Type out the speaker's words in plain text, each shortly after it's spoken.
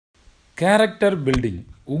Character building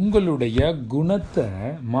உங்களுடைய குணத்தை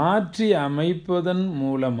மாற்றி அமைப்பதன்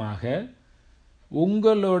மூலமாக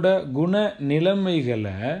உங்களோட குண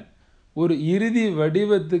நிலைமைகளை ஒரு இறுதி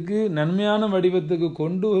வடிவத்துக்கு நன்மையான வடிவத்துக்கு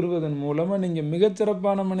கொண்டு வருவதன் மூலமாக நீங்கள்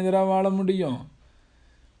மிகச்சிறப்பான மனிதராக வாழ முடியும்.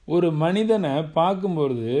 ஒரு மனிதனை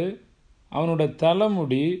பார்க்கும்பொழுது அவனோட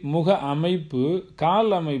தலைமுடி, முக அமைப்பு,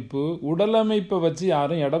 கால் அமைப்பு, உடல் அமைப்பை வச்சு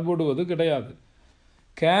யாரும் எடை போடுவது கிடையாது.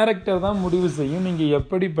 கேரக்டர் தான் முடிவு செய்யும் நீங்கள்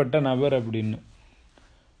எப்படிப்பட்ட நபர் அப்படின்னு.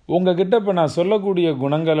 உங்ககிட்ட இப்போ நான் சொல்லக்கூடிய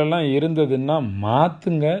குணங்கள் எல்லாம் இருந்ததுன்னா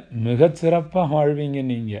மாற்றுங்க, மிகச்சிறப்பாக வாழ்வீங்க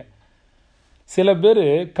நீங்கள். சில பேர்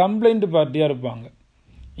கம்ப்ளைண்ட் பார்ட்டியாக இருப்பாங்க.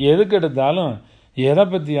 எதுக்கு எடுத்தாலும் எதை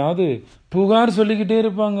பற்றியாவது புகார் சொல்லிக்கிட்டே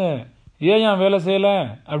இருப்பாங்க. ஏன் வேலை செய்யலை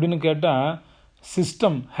அப்படின்னு கேட்டால்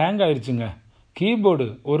சிஸ்டம் ஹேங் ஆயிடுச்சுங்க, கீபோர்டு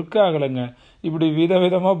ஒர்க் ஆகலைங்க, இப்படி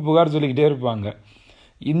விதவிதமாக புகார் சொல்லிக்கிட்டே இருப்பாங்க.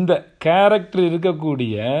 இந்த கேரக்டர்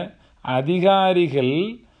இருக்கக்கூடிய அதிகாரிகள்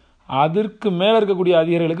அதற்கு மேலே இருக்கக்கூடிய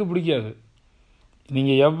அதிகாரிகளுக்கு பிடிக்காது.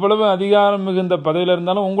 நீங்கள் எவ்வளவு அதிகாரம் மிகுந்த பதவியில்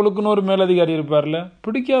இருந்தாலும் உங்களுக்குன்னு ஒரு மேலதிகாரி இருப்பார்ல,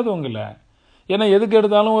 பிடிக்காது உங்களை. ஏன்னா எதுக்கு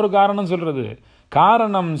எடுத்தாலும் ஒரு காரணம் சொல்கிறது.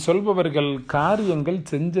 காரணம் சொல்பவர்கள் காரியங்கள்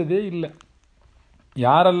செஞ்சதே இல்லை.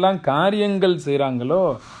 யாரெல்லாம் காரியங்கள் செய்கிறாங்களோ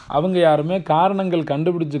அவங்க யாருமே காரணங்கள்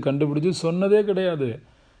கண்டுபிடிச்சு சொன்னதே கிடையாது.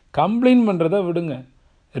 கம்ப்ளைண்ட் பண்ணுறத விடுங்க,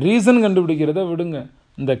 ரீசன் கண்டுபிடிக்கிறத விடுங்க.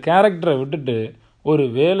 இந்த கேரக்டரை விட்டுட்டு ஒரு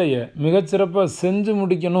வேலையை மிகச்சிறப்பாக செஞ்சு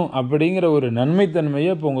முடிக்கணும் அப்படிங்கிற ஒரு நன்மைத்தன்மையை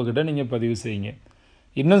இப்போ உங்ககிட்ட நீங்கள் பதிவு செய்யுங்க.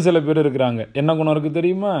 இன்னும் சில பேர் இருக்கிறாங்க, என்ன குணம் இருக்குது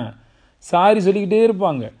தெரியுமா? சாரி சொல்லிக்கிட்டே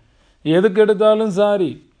இருப்பாங்க. எதுக்கு எடுத்தாலும்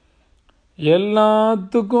சாரி.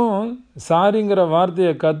 எல்லாத்துக்கும் சாரிங்கிற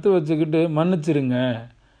வார்த்தையை கற்று வச்சுக்கிட்டு மன்னிச்சிருங்க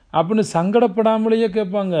அப்படின்னு சங்கடப்படாமலேயே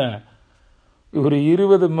கேட்பாங்க. ஒரு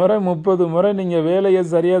 20 முறை 30 முறை நீங்கள் வேலையை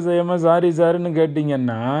சரியாக செய்யாமல் சாரின்னு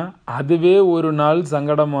கேட்டிங்கன்னா அதுவே ஒரு நாள்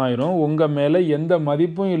சங்கடமாயிரும். உங்கள் மேலே எந்த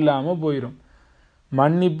மதிப்பும் இல்லாமல் போயிடும்.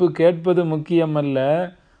 மன்னிப்பு கேட்பது முக்கியமல்ல,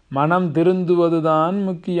 மனம் திருந்துவது தான்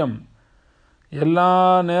முக்கியம். எல்லா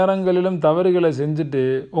நேரங்களிலும் தவறுகளை செஞ்சுட்டு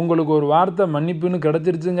உங்களுக்கு ஒரு வார்த்தை மன்னிப்புன்னு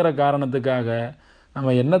கிடச்சிருச்சுங்கிற காரணத்துக்காக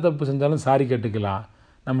நம்ம என்ன தப்பு செஞ்சாலும் சாரி கேட்டுக்கலாம்,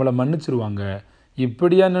 நம்மளை மன்னிச்சிருவாங்க,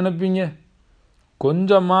 இப்படியா நினைப்பீங்க?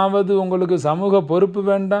 கொஞ்சமாவது உங்களுக்கு சமூக பொறுப்பு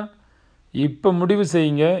வேண்டாம்? இப்போ முடிவு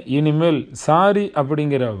செய்யுங்க, இனிமேல் சாரி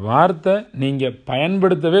அப்படிங்கிற வார்த்தை நீங்கள்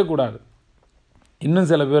பயன்படுத்தவே கூடாது. இன்னும்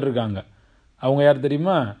சில பேர் இருக்காங்க, அவங்க யார்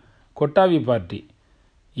தெரியுமா? கொட்டாவி பார்ட்டி.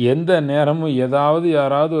 எந்த நேரமும்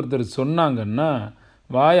யாராவது ஒருத்தர் சொன்னாங்கன்னா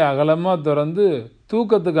வாய் அகலமாக திறந்து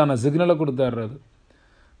தூக்கத்துக்கான சிக்னலை கொடுத்துட்றது.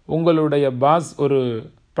 உங்களுடைய பாஸ் ஒரு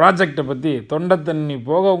ப்ராஜெக்டை பற்றி தொண்டை தண்ணி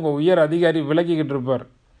போக உங்கள் உயர் அதிகாரி விளக்கிக்கிட்டு இருப்பார்.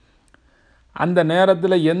 அந்த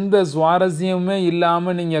நேரத்தில் எந்த சுவாரஸ்யமுமே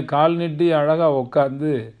இல்லாமல் நீங்கள் கால் நீட்டி அழகாக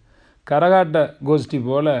உட்காந்து கரகாட்ட கோஷ்டி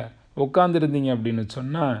போல் உட்காந்துருந்தீங்க அப்படின்னு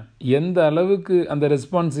சொன்னால் எந்த அளவுக்கு அந்த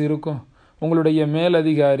ரெஸ்பான்ஸ் இருக்கும்? உங்களுடைய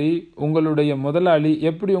மேலதிகாரி, உங்களுடைய முதலாளி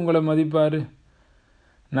எப்படி உங்களை மதிப்பார்?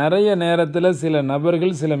 நிறைய நேரத்தில் சில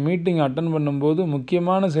நபர்கள் சில மீட்டிங் அட்டன் பண்ணும்போது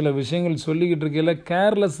முக்கியமான சில விஷயங்கள் சொல்லிக்கிட்டு இருக்கையில்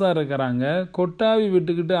கேர்லெஸ்ஸாக இருக்கிறாங்க. கொட்டாவி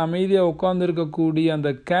விட்டுக்கிட்டு அமைதியாக உட்காந்துருக்கக்கூடிய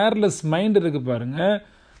அந்த கேர்லெஸ் மைண்ட் இருக்குது பாருங்கள்,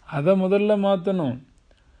 அதை முதல்ல மாற்றணும்.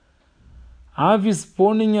 ஆஃபீஸ்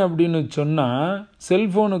போனீங்க அப்படின்னு சொன்னால்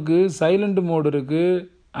செல்ஃபோனுக்கு சைலண்ட் மோடு இருக்குது,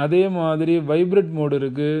 அதே மாதிரி வைப்ரேட் மோடு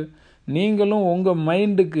இருக்குது. நீங்களும் உங்கள்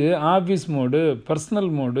மைண்டுக்கு office mode,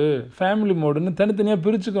 personal mode, family மோடுன்னு தனித்தனியாக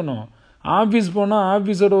பிரிச்சுக்கணும். ஆஃபீஸ் போனால்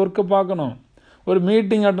ஆஃபீஸோட ஒர்க்கை பார்க்கணும். ஒரு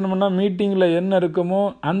மீட்டிங் அட்டன் பண்ணால் மீட்டிங்கில் என்ன இருக்குமோ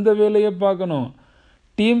அந்த வேலையை பார்க்கணும்.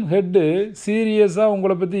 டீம் ஹெட்டு சீரியஸாக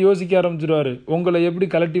உங்களை பற்றி யோசிக்க ஆரம்பிச்சிடுவார், உங்களை எப்படி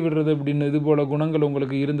கலட்டி விடுறது அப்படின்னு. இது போல் குணங்கள்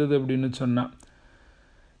உங்களுக்கு இருந்தது அப்படின்னு சொன்னால்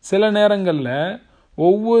சில நேரங்களில்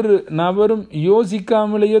ஒவ்வொரு நபரும்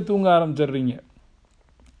யோசிக்காமலேயே தூங்க ஆரம்பிச்சிடுறீங்க.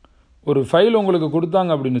 ஒரு ஃபைல் உங்களுக்கு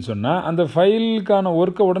கொடுத்தாங்க அப்படின்னு சொன்னால் அந்த ஃபைலுக்கான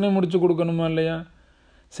ஒர்க்கை உடனே முடித்து கொடுக்கணுமா இல்லையா?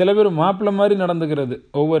 சில பேர் மாப்பிள்ளை மாதிரி நடந்துக்கிறது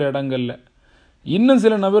ஒவ்வொரு இடங்களில். இன்னும்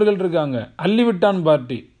சில நபர்கள் இருக்காங்க, அள்ளி விட்டான்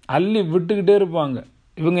பார்ட்டி, அள்ளி விட்டுக்கிட்டே இருப்பாங்க.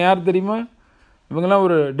 இவங்க யார் தெரியுமா? இவங்கெல்லாம்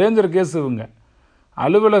ஒரு டேஞ்சர் கேஸ். இவங்க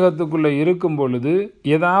அலுவலகத்துக்குள்ளே இருக்கும் பொழுது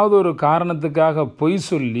ஏதாவது ஒரு காரணத்துக்காக பொய்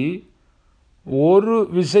சொல்லி ஒரு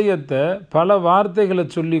விஷயத்தை பல வார்த்தைகளை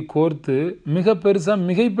சொல்லி கோர்த்து மிக பெருசாக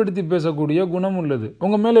மிகைப்படுத்தி பேசக்கூடிய குணம் உள்ளது.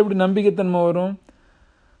 உங்கள் மேலே எப்படி நம்பிக்கைத்தன்மை வரும்?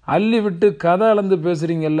 அள்ளி விட்டு கதை அளந்து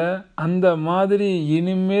பேசுகிறீங்கல்ல, அந்த மாதிரி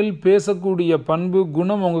இனிமேல் பேசக்கூடிய பண்பு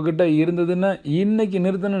குணம் உங்ககிட்ட இருந்ததுன்னா இன்னைக்கு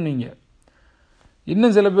நிறுத்தணும் நீங்கள்.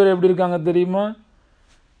 இன்னும் சில பேர் எப்படி இருக்காங்க தெரியுமா?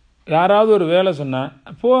 யாராவது ஒரு வேலை சொன்னால்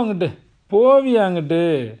போவியாங்கிட்டு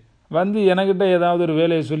வந்து என்கிட்ட ஏதாவது ஒரு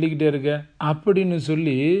வேலையை சொல்லிக்கிட்டே இருக்க அப்படின்னு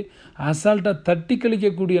சொல்லி அசால்ட்டாக தட்டி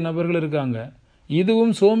கழிக்கக்கூடிய நபர்கள் இருக்காங்க.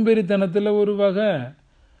 இதுவும் சோம்பேறித்தனத்தில் ஒரு வகை.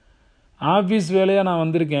 ஆஃபீஸ் வேலையாக நான்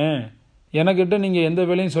வந்திருக்கேன், எனக்கிட்ட நீங்கள் எந்த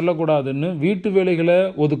வேலையும் சொல்லக்கூடாதுன்னு வீட்டு வேலைகளை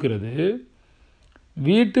ஒதுக்குறது,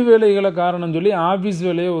 வீட்டு வேலைகளை காரணம் சொல்லி ஆஃபீஸ்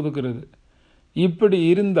வேலையை ஒதுக்குறது. இப்படி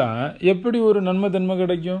இருந்தால் எப்படி ஒரு நன்மை தன்மை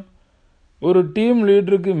கிடைக்கும்? ஒரு டீம்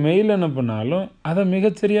லீடருக்கு மெயில் அனுப்புனாலும் அதை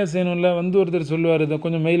மிகச்சரியாக செய்யணும்ல. ஒருத்தர் சொல்லுவார், இதை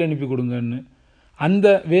கொஞ்சம் மெயில் அனுப்பி கொடுங்கன்னு. அந்த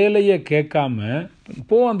வேலையை கேட்காம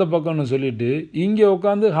போ அந்த பக்கம்னு சொல்லிட்டு இங்கே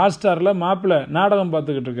உட்காந்து ஹாட்ஸ்டாரில் மாப்பிள்ளை நாடகம்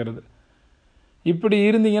பார்த்துக்கிட்டு இருக்கிறது. இப்படி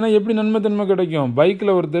இருந்தீங்கன்னா எப்படி நன்மை தன்மை கிடைக்கும்?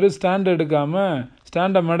 பைக்கில் ஒருத்தர் ஸ்டாண்டை எடுக்காமல்,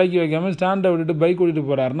 ஸ்டாண்டை மடக்கி வைக்காமல் ஸ்டாண்டை விட்டுட்டு பைக் ஓட்டிட்டு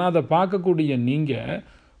போகிறாருன்னா அதை பார்க்கக்கூடிய நீங்கள்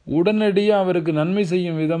உடனடியாக அவருக்கு நன்மை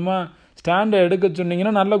செய்யும் விதமாக ஸ்டாண்டை எடுக்க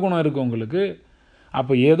சொன்னீங்கன்னா நல்ல குணம் இருக்குது உங்களுக்கு.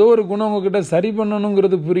 அப்போ ஏதோ ஒரு குணம் உங்ககிட்ட சரி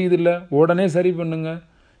பண்ணணுங்கிறது புரியுது இல்லை, உடனே சரி பண்ணுங்க.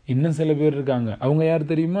 இன்னும் சில பேர் இருக்காங்க, அவங்க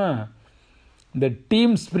யார் தெரியுமா? இந்த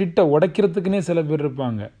டீம் ஸ்பிரிட்டை உடைக்கிறதுக்குனே சில பேர்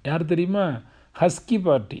இருப்பாங்க. யார் தெரியுமா? ஹஸ்கி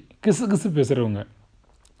பார்ட்டி, கிசு கிசு பேசுகிறவங்க.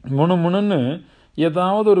 முணுன்னு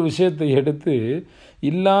ஏதாவது ஒரு விஷயத்தை எடுத்து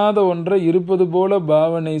இல்லாத ஒன்றை இருப்பது போல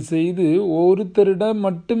பாவனை செய்து ஒருத்தரிடம்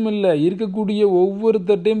மட்டுமில்லை, இருக்கக்கூடிய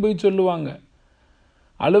ஒவ்வொருத்தர்டையும் போய் சொல்லுவாங்க.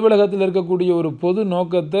 அலுவலகத்தில் இருக்கக்கூடிய ஒரு பொது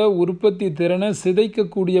நோக்கத்தை, உற்பத்தி திறனை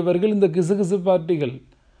சிதைக்கக்கூடியவர்கள் இந்த கிசுகிசு பார்ட்டிகள்.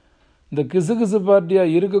 இந்த கிசுகிசு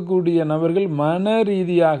பார்ட்டியாக இருக்கக்கூடிய நபர்கள் மன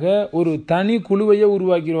ரீதியாக ஒரு தனி குழுவையே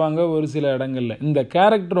உருவாக்கிடுவாங்க ஒரு சில இடங்களில். இந்த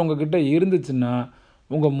கேரக்டர் உங்ககிட்ட இருந்துச்சுன்னா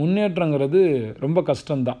உங்கள் முன்னேற்றங்கிறது ரொம்ப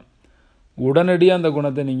கஷ்டம்தான். உடனடியாக அந்த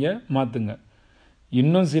குணத்தை நீங்கள் மாற்றுங்க.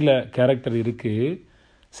 இன்னும் சில கேரக்டர் இருக்குது.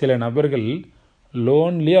 சில நபர்கள்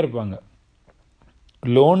லோன்லியாக இருப்பாங்க.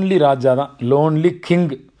 லோன்லி ராஜா தான், லோன்லி கிங்.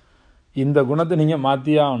 இந்த குணத்தை நீங்கள்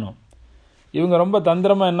மாற்றியே ஆகணும். இவங்க ரொம்ப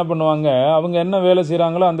தந்திரமாக என்ன பண்ணுவாங்க, அவங்க என்ன வேலை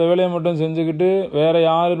செய்கிறாங்களோ அந்த வேலையை மட்டும் செஞ்சுக்கிட்டு வேறு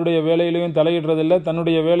யாருடைய வேலையிலையும் தலையிடுறதில்லை.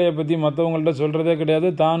 தன்னுடைய வேலையை பற்றி மற்றவங்கள்ட்ட சொல்கிறதே கிடையாது.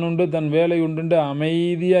 தான் உண்டு தன் வேலை உண்டுண்டு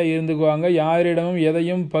அமைதியாக இருந்துக்குவாங்க. யாரிடமும்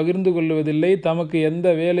எதையும் பகிர்ந்து கொள்வதில்லை. தமக்கு எந்த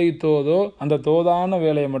வேலை தோதோ அந்த தோதான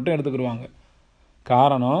வேலையை மட்டும் எடுத்துக்கிடுவாங்க.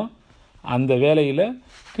 காரணம், அந்த வேலையில்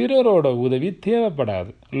பிறரோட உதவி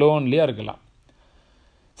தேவைப்படாது. லோன்லியாக இருக்கலாம்.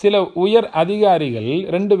 சில உயர் அதிகாரிகள்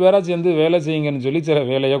 2 பேராக சேர்ந்து வேலை செய்யுங்கன்னு சொல்லி சில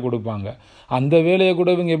வேலையை கொடுப்பாங்க. அந்த வேலையை கூட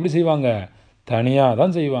இவங்க எப்படி செய்வாங்க? தனியாக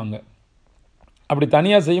தான் செய்வாங்க. அப்படி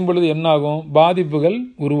தனியாக செய்யும் பொழுது என்னாகும்? பாதிப்புகள்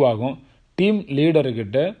உருவாகும். டீம்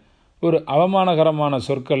லீடர்கிட்ட ஒரு அவமானகரமான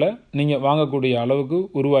சொற்களை நீங்கள் வாங்கக்கூடிய அளவுக்கு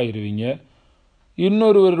உருவாகிடுவீங்க.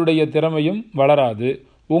 இன்னொருவருடைய திறமையும் வளராது.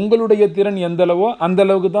 உங்களுடைய திறன் எந்தளவோ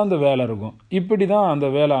அந்தளவுக்கு தான் அந்த வேலை இருக்கும். இப்படி தான் அந்த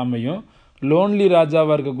வேலை அமையும். லோன்லி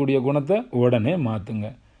ராஜாவாக இருக்கக்கூடிய குணத்தை உடனே மாற்றுங்க.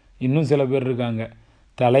 இன்னும் சில பேர் இருக்காங்க,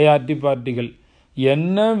 தலையாட்டி பார்ட்டிகள்.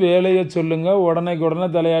 என்ன வேலையை சொல்லுங்கள், உடனே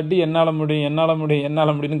தலையாட்டி என்னால்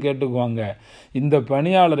முடியும்னு கேட்டுக்குவாங்க. இந்த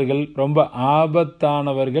பணியாளர்கள் ரொம்ப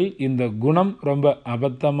ஆபத்தானவர்கள். இந்த குணம் ரொம்ப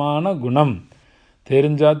அபத்தமான குணம்.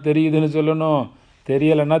 தெரிஞ்சால் தெரியுதுன்னு சொல்லணும்,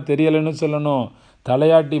 தெரியலைன்னா தெரியலைன்னு சொல்லணும்.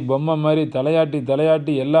 தலையாட்டி பொம்மை மாதிரி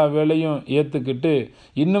தலையாட்டி எல்லா வேலையும் ஏற்றுக்கிட்டு,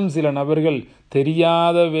 இன்னும் சில நபர்கள்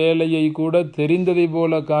தெரியாத வேலையை கூட தெரிந்ததை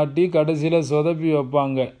போல காட்டி கடைசியில் சொதப்பி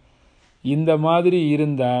வைப்பாங்க. இந்த மாதிரி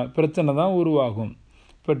இருந்தால் பிரச்சனை தான் உருவாகும்.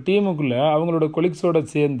 இப்போ டீமுக்குள்ளே அவங்களோட கொலீக்ஸோடு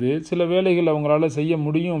சேர்ந்து சில வேலைகள் அவங்களால செய்ய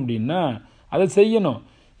முடியும் அப்படின்னா அதை செய்யணும்.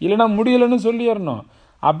 இல்லைனா முடியலைன்னு சொல்லிடணும்.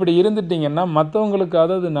 அப்படி இருந்துட்டிங்கன்னா மற்றவங்களுக்கு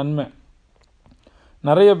அது நன்மை.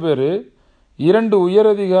 நிறைய பேர் 2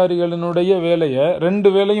 உயரதிகாரிகளினுடைய வேலையை 2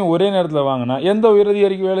 வேலையும் ஒரே நேரத்தில் வாங்கினா எந்த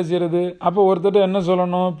உயரதிகாரிக்கு வேலை செய்கிறது? அப்போ ஒருத்தர் என்ன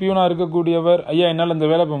சொல்லணும்? பியூனாக இருக்கக்கூடியவர், ஐயா என்னால் இந்த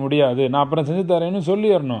வேலை இப்போ முடியாது, நான் அப்புறம் செஞ்சு தரேன்னு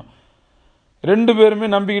சொல்லிடணும். 2 பேருமே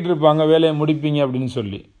நம்பிக்கிட்டு இருப்பாங்க வேலையை முடிப்பீங்க அப்படின்னு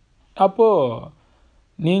சொல்லி. அப்போது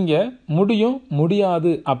நீங்கள் முடியும்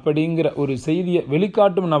முடியாது அப்படிங்கிற ஒரு செய்தியை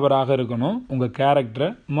வெளிக்காட்டும் நபராக இருக்கணும். உங்கள் கேரக்டரை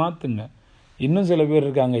மாற்றுங்க. இன்னும் சில பேர்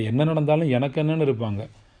இருக்காங்க, என்ன நடந்தாலும் எனக்கு என்னன்னு இருப்பாங்க.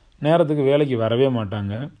 நேரத்துக்கு வேலைக்கு வரவே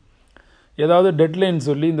மாட்டாங்க. ஏதாவது டெட்லைன்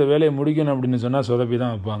சொல்லி இந்த வேலையை முடிக்கணும் அப்படின்னு சொன்னால் சொதப்பி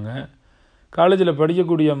தான் வைப்பாங்க. காலேஜில்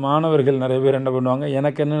படிக்கக்கூடிய மாணவர்கள் நிறைய பேர் என்ன பண்ணுவாங்க,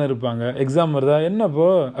 எனக்கு என்னென்னு இருப்பாங்க. எக்ஸாம் வருதா, என்னப்போ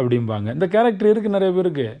அப்படிம்பாங்க. இந்த கேரக்டர் இருக்குது நிறைய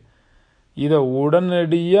பேருக்கு. இதை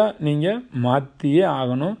உடனடியாக நீங்கள் மாற்றியே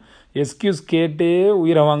ஆகணும். எக்ஸ்கியூஸ் கேட்டே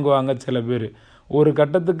உயிரை வாங்குவாங்க சில பேர். ஒரு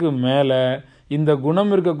கட்டத்துக்கு மேலே இந்த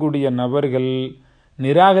குணம் இருக்கக்கூடிய நபர்கள்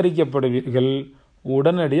நிராகரிக்கப்படுவீர்கள்.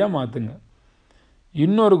 உடனடியாக மாற்றுங்க.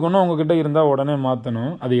 இன்னொரு குணம் உங்ககிட்ட இருந்தால் உடனே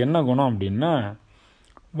மாற்றணும். அது என்ன குணம் அப்படின்னா,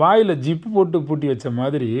 வாயில் ஜிப்பு போட்டு பூட்டி வச்ச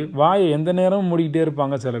மாதிரி வாயை எந்த நேரமும் மூடிக்கிட்டே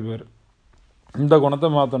இருப்பாங்க சில பேர். இந்த குணத்தை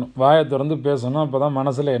மாற்றணும். வாயை திறந்து பேசணும். அப்போ தான்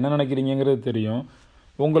மனசில் என்ன நினைக்கிறீங்கிறது தெரியும்.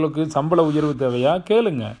 உங்களுக்கு சம்பள உயர்வு தேவையா,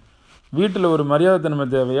 கேளுங்க. வீட்டில் ஒரு மரியாதை தன்மை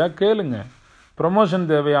தேவையா, கேளுங்க. ப்ரமோஷன்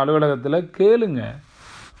தேவையா அலுவலகத்தில், கேளுங்க.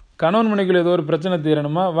 கணவன் மனைவிகள் ஏதோ ஒரு பிரச்சனை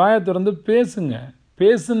தீரணுமா, வாயை திறந்து பேசுங்க.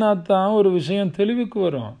 பேசுனா தான் ஒரு விஷயம் தெளிவுக்கு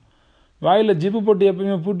வரும். வாயில் ஜிப்பு போட்டு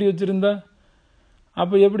எப்பயுமே பூட்டி வச்சுருந்தா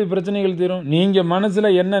அப்போ எப்படி பிரச்சனைகள் தீரும்? நீங்கள் மனசில்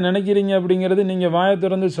என்ன நினைக்கிறீங்க அப்படிங்கிறது நீங்கள் வாயை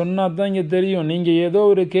திறந்து சொன்னால் தான் இங்கே தெரியும். நீங்கள் ஏதோ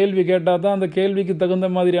ஒரு கேள்வி கேட்டால் தான் அந்த கேள்விக்கு தகுந்த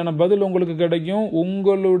மாதிரியான பதில் உங்களுக்கு கிடைக்கும்.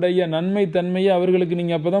 உங்களுடைய நன்மை தன்மையை அவர்களுக்கு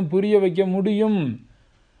நீங்கள் அப்போ தான் புரிய வைக்க முடியும்.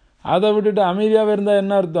 அதை விட்டுட்டு அமைதியாகவே இருந்தால்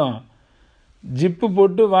என்ன அர்த்தம்? ஜிப்பு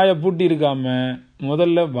போட்டு வாயை பூட்டி இருக்காம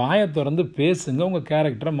முதல்ல வாயை திறந்து பேசுங்க, உங்கள்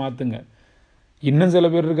கேரக்டரை மாற்றுங்க. இன்னும் சில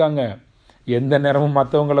பேர் இருக்காங்க, எந்த நேரமும்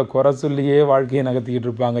மற்றவங்களை குறை சொல்லியே வாழ்க்கையை நகர்த்திக்கிட்டு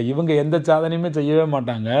இருப்பாங்க. இவங்க எந்த சாதனையுமே செய்யவே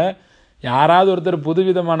மாட்டாங்க. யாராவது ஒருத்தர்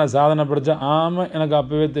புதுவிதமான சாதனை படித்தா ஆமாம் எனக்கு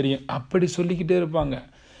அப்போவே தெரியும் அப்படி சொல்லிக்கிட்டே இருப்பாங்க.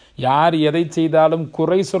 யார் எதை செய்தாலும்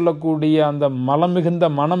குறை சொல்லக்கூடிய அந்த மலம் மிகுந்த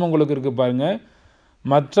மனம் உங்களுக்கு இருக்குது பாருங்கள்.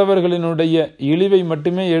 மற்றவர்களினுடைய இழிவை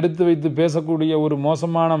மட்டுமே எடுத்து வைத்து பேசக்கூடிய ஒரு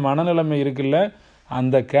மோசமான மனநிலைமை இருக்குல்ல,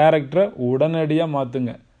 அந்த கேரக்டரை உடனடியாக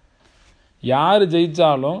மாற்றுங்க. யார்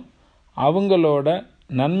ஜெயித்தாலும் அவங்களோட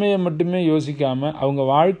நன்மையை மட்டுமே யோசிக்காமல் அவங்க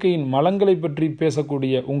வாழ்க்கையின் மலங்களை பற்றி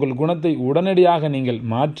பேசக்கூடிய உங்கள் குணத்தை உடனடியாக நீங்கள்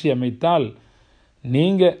மாற்றி அமைத்தால்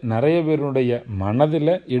நீங்கள் நிறைய பேருடைய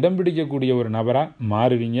மனதில் இடம் பிடிக்கக்கூடிய ஒரு நபராக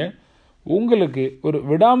மாறுவீங்க. உங்களுக்கு ஒரு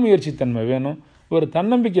விடாமுயற்சி தன்மை வேணும், ஒரு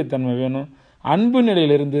தன்னம்பிக்கை தன்மை வேணும், அன்பு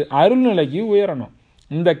நிலையிலிருந்து அருள் நிலைக்கு உயரணும்.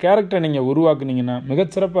 இந்த கேரக்டரை நீங்கள் உருவாக்குனீங்கன்னா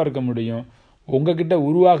மிகச்சிறப்பாக இருக்க முடியும். உங்ககிட்ட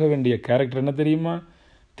உருவாக வேண்டிய கேரக்டர் என்ன தெரியுமா?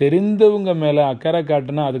 தெரிந்தவங்க மேலே அக்கறை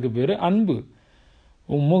காட்டுனா அதுக்கு பேர் அன்பு.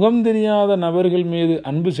 முகம் தெரியாத நபர்கள் மீது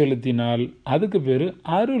அன்பு செலுத்தினால் அதுக்கு பேர்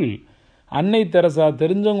அருள். அன்னை தெரசா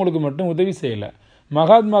தெரிஞ்சவங்களுக்கு மட்டும் உதவி செய்யலை.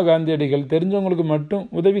 மகாத்மா காந்தியடிகள் தெரிஞ்சவங்களுக்கு மட்டும்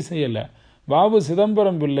உதவி செய்யலை. பாபு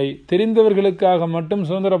சிதம்பரம் பிள்ளை தெரிந்தவர்களுக்காக மட்டும்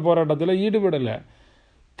சுதந்திர போராட்டத்தில் ஈடுபடலை.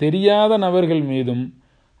 தெரியாத நபர்கள் மீதும்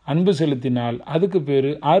அன்பு செலுத்தினால் அதுக்கு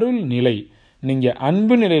பேர் அருள் நிலை. நீங்கள்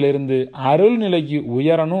அன்பு நிலையிலிருந்து அருள் நிலைக்கு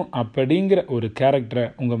உயரணும் அப்படிங்கிற ஒரு கேரக்டரை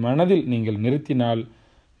உங்கள் மனதில் நீங்கள் நிறுத்தினால்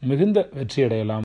மிகுந்த வெற்றி அடையலாம்.